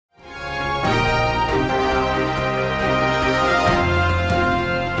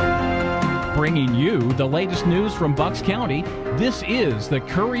Bringing you the latest news from Bucks County, this is the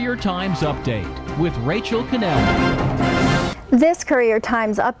Courier Times Update with Rachel Cannelli. This Courier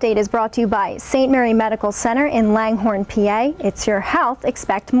Times Update is brought to you by St. Mary Medical Center in Langhorne, PA. It's your health,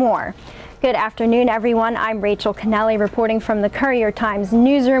 expect more. Good afternoon, everyone. I'm Rachel Cannelli reporting from the Courier Times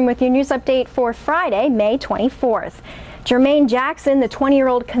newsroom with your news update for Friday, May 24th. Jermaine Jackson, the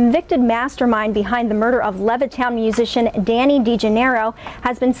 20-year-old convicted mastermind behind the murder of Levittown musician Danny DeGennaro,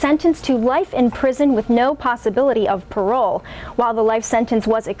 has been sentenced to life in prison with no possibility of parole. While the life sentence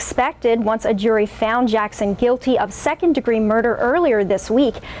was expected once a jury found Jackson guilty of second-degree murder earlier this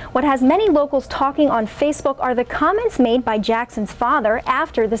week, what has many locals talking on Facebook are the comments made by Jackson's father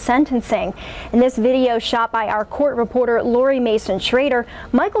after the sentencing. In this video shot by our court reporter Lori Mason Schrader,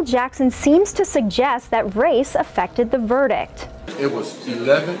 Michael Jackson seems to suggest that race affected the verdict. It was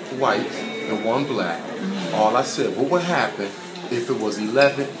 11 whites and 1 black. All I said, what would happen if it was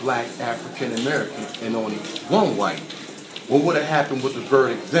 11 black African Americans and only 1 white? What would have happened with the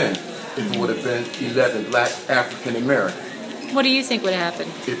verdict then if it would have been 11 black African Americans? What do you think would happen?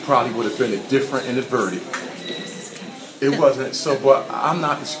 It probably would have been a different in the verdict. It wasn't so, but I'm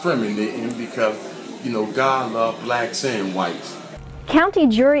not discriminating because, you know, God loved blacks and whites. County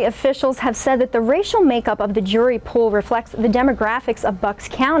jury officials have said that the racial makeup of the jury pool reflects the demographics of Bucks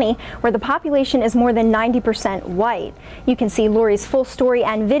County, where the population is more than 90% white. You can see Lori's full story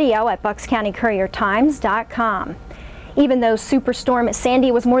and video at buckscountycouriertimes.com. Even though Superstorm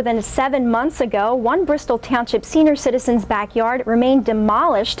Sandy was more than 7 months ago, one Bristol Township senior citizen's backyard remained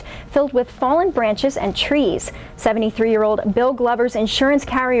demolished, filled with fallen branches and trees. 73-year-old Bill Glover's insurance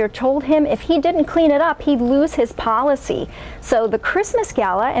carrier told him if he didn't clean it up, he'd lose his policy. So the Christmas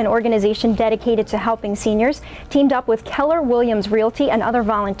Gala, an organization dedicated to helping seniors, teamed up with Keller Williams Realty and other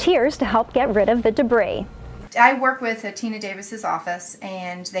volunteers to help get rid of the debris. I work with Tina Davis's office,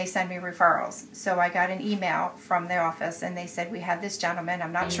 and they send me referrals. So I got an email from their office, and they said, we have this gentleman.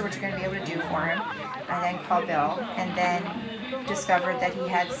 I'm not sure what you're going to be able to do for him. I then called Bill, and then discovered that he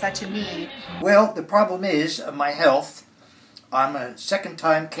had such a need. Well, the problem is my health. I'm a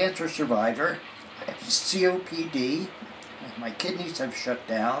second-time cancer survivor. I have COPD. My kidneys have shut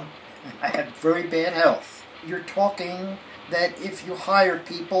down. I have very bad health. You're talking that if you hire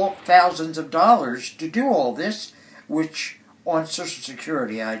people thousands of dollars to do all this, which on Social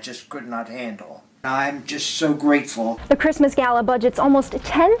Security I just could not handle. I'm just so grateful. The Christmas Gala budgets almost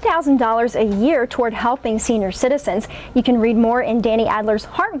 $10,000 a year toward helping senior citizens. You can read more in Danny Adler's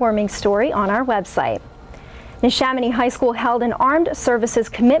heartwarming story on our website. Neshaminy High School held an armed services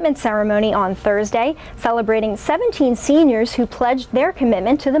commitment ceremony on Thursday, celebrating 17 seniors who pledged their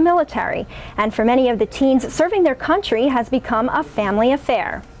commitment to the military. And for many of the teens, serving their country has become a family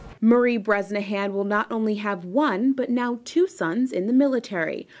affair. Marie Bresnahan will not only have 1, but now 2 sons in the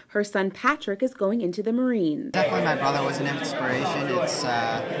military. Her son Patrick is going into the Marines. Definitely my brother was an inspiration. He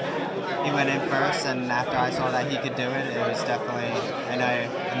went in first, and after I saw that he could do it, it was definitely an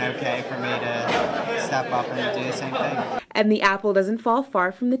okay for me to step up and do the same thing. And the apple doesn't fall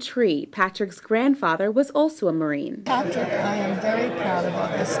far from the tree. Patrick's grandfather was also a Marine. Patrick, I am very proud of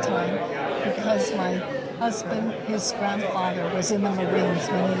at this time because my husband, his grandfather, was in the Marines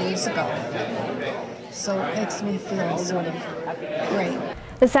many years ago. So it makes me feel sort of great.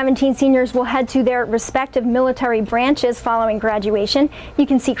 The 17 seniors will head to their respective military branches following graduation. You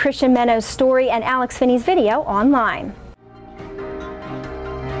can see Christian Meno's story and Alex Finney's video online.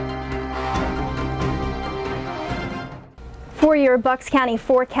 For your Bucks County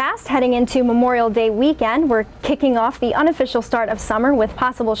forecast, heading into Memorial Day weekend, we're kicking off the unofficial start of summer with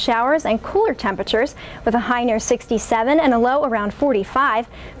possible showers and cooler temperatures with a high near 67 and a low around 45.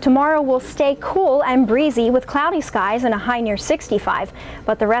 Tomorrow will stay cool and breezy with cloudy skies and a high near 65.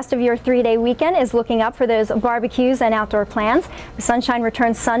 But the rest of your 3-day weekend is looking up for those barbecues and outdoor plans. The sunshine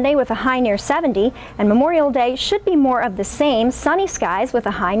returns Sunday with a high near 70, and Memorial Day should be more of the same, sunny skies with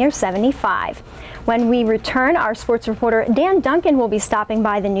a high near 75. When we return, our sports reporter Dan Duncan will be stopping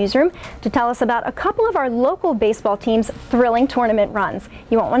by the newsroom to tell us about a couple of our local baseball teams' thrilling tournament runs.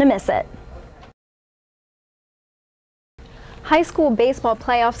 You won't want to miss it. High school baseball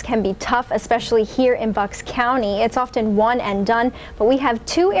playoffs can be tough, especially here in Bucks County. It's often one and done, but we have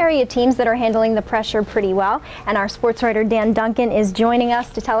 2 area teams that are handling the pressure pretty well, and our sports writer Dan Duncan is joining us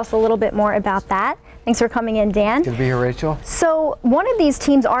to tell us a little bit more about that. Thanks for coming in, Dan. Good to be here, Rachel. So one of these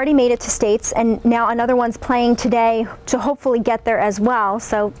teams already made it to states, and now another one's playing today to hopefully get there as well.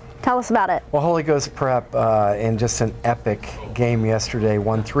 So tell us about it. Well, Holy Ghost Prep, in just an epic game yesterday,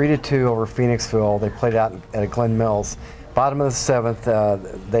 won 3-2 over Phoenixville. They played out at Glen Mills. Bottom of the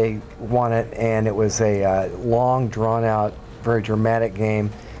 7th, they won it, and it was a long, drawn-out, very dramatic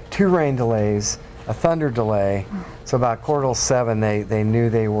game. 2 rain delays, a thunder delay. So about 6:45, they knew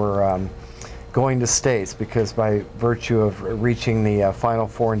they were going to states, because by virtue of reaching the Final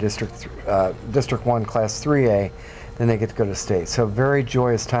Four in District 1 Class 3A, then they get to go to state. So very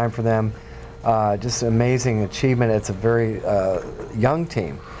joyous time for them. Just amazing achievement. It's a very young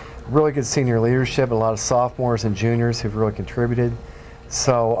team. Really good senior leadership, a lot of sophomores and juniors who've really contributed.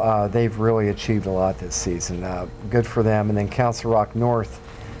 So they've really achieved a lot this season. Good for them. And then Council Rock North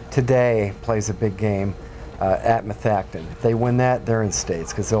today plays a big game at Methacton. If they win that, they're in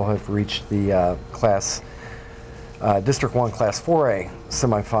states, because they'll have reached the District 1 Class 4A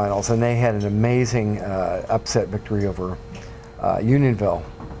semifinals, and they had an amazing upset victory over Unionville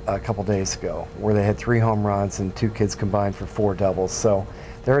a couple days ago, where they had 3 home runs and 2 kids combined for 4 doubles. So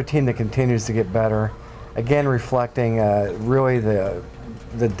they're a team that continues to get better. Again, reflecting really the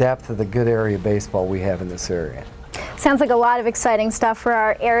depth of the good area baseball we have in this area. Sounds like a lot of exciting stuff for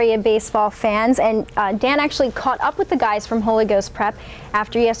our area baseball fans. And Dan actually caught up with the guys from Holy Ghost Prep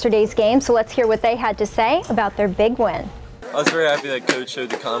after yesterday's game, so let's hear what they had to say about their big win. I was very happy that Coach showed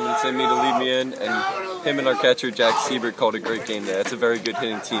the confidence in me to lead me in, and him and our catcher, Jack Siebert, called a great game there. It's a very good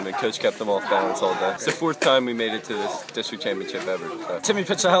hitting team, and Coach kept them off balance all day. It's the 4th time we made it to this district championship ever. So. Timmy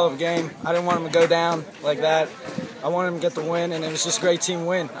pitched a hell of a game. I didn't want him to go down like that. I wanted him to get the win, and it was just a great team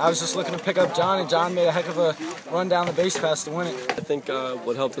win. I was just looking to pick up John, and John made a heck of a run down the base pass to win it. I think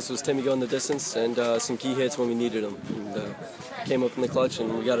what helped us was Timmy going the distance and some key hits when we needed them. And, came up in the clutch,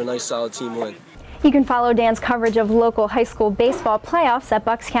 and we got a nice, solid team win. You can follow Dan's coverage of local high school baseball playoffs at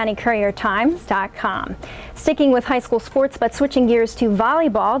buckscountycouriertimes.com. Sticking with high school sports, but switching gears to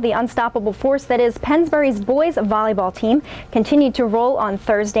volleyball, the unstoppable force that is Pennsbury's boys volleyball team continued to roll on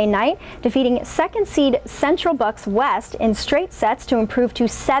Thursday night, defeating 2nd seed Central Bucks West in straight sets to improve to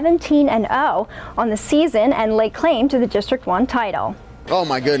 17-0 on the season and lay claim to the District 1 title. Oh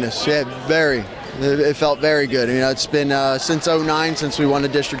my goodness, yeah, it felt very good. You know, it's been since '09 since we won a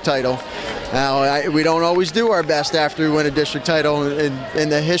district title. Now, we don't always do our best after we win a district title in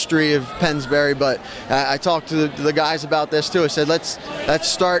the history of Pennsbury, but I talked to the guys about this too. I said, let's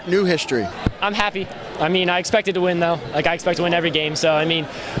start new history. I'm happy. I mean, I expected to win though. Like, I expect to win every game. So I mean,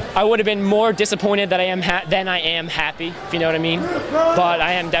 I would have been more disappointed that than I am happy, if you know what I mean. But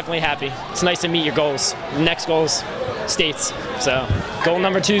I am definitely happy. It's nice to meet your goals. Next goals, states. So goal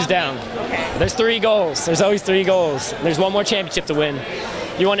number 2's down. There's 3 goals. There's always 3 goals. There's 1 more championship to win.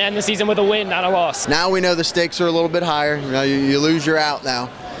 You want to end the season with a win, not a loss. Now we know the stakes are a little bit higher. You know, you lose, you're out now.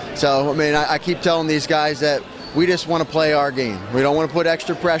 So I mean, I keep telling these guys that we just want to play our game. We don't want to put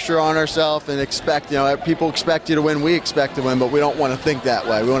extra pressure on ourselves and expect, you know, people expect you to win, we expect to win, but we don't want to think that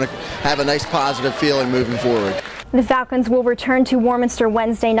way. We want to have a nice positive feeling moving forward. The Falcons will return to Warminster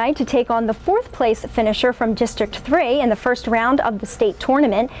Wednesday night to take on the 4th place finisher from District 3 in the first round of the state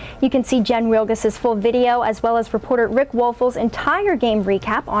tournament. You can see Jen Wilgus' full video as well as reporter Rick Wolfel's entire game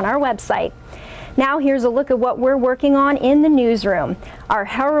recap on our website. Now here's a look at what we're working on in the newsroom. Our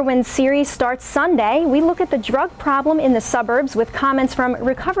Heroin series starts Sunday. We look at the drug problem in the suburbs with comments from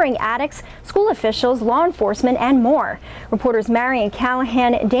recovering addicts, school officials, law enforcement, and more. Reporters Marion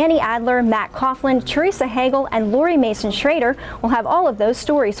Callahan, Danny Adler, Matt Coughlin, Teresa Hagel, and Lori Mason-Schrader will have all of those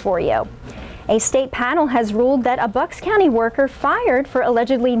stories for you. A state panel has ruled that a Bucks County worker fired for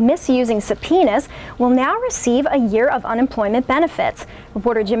allegedly misusing subpoenas will now receive a year of unemployment benefits.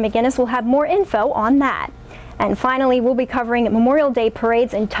 Reporter Jim McGinnis will have more info on that. And finally, we'll be covering Memorial Day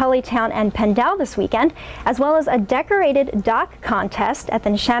parades in Tullytown and Pendel this weekend, as well as a decorated dock contest at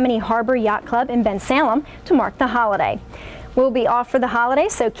the Neshaminy Harbor Yacht Club in Bensalem to mark the holiday. We'll be off for the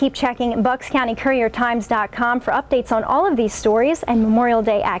holidays, so keep checking buckscountycouriertimes.com for updates on all of these stories and Memorial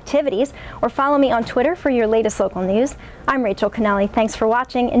Day activities, or follow me on Twitter for your latest local news. I'm Rachel Kennelly. Thanks for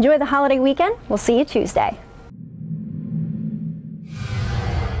watching. Enjoy the holiday weekend. We'll see you Tuesday.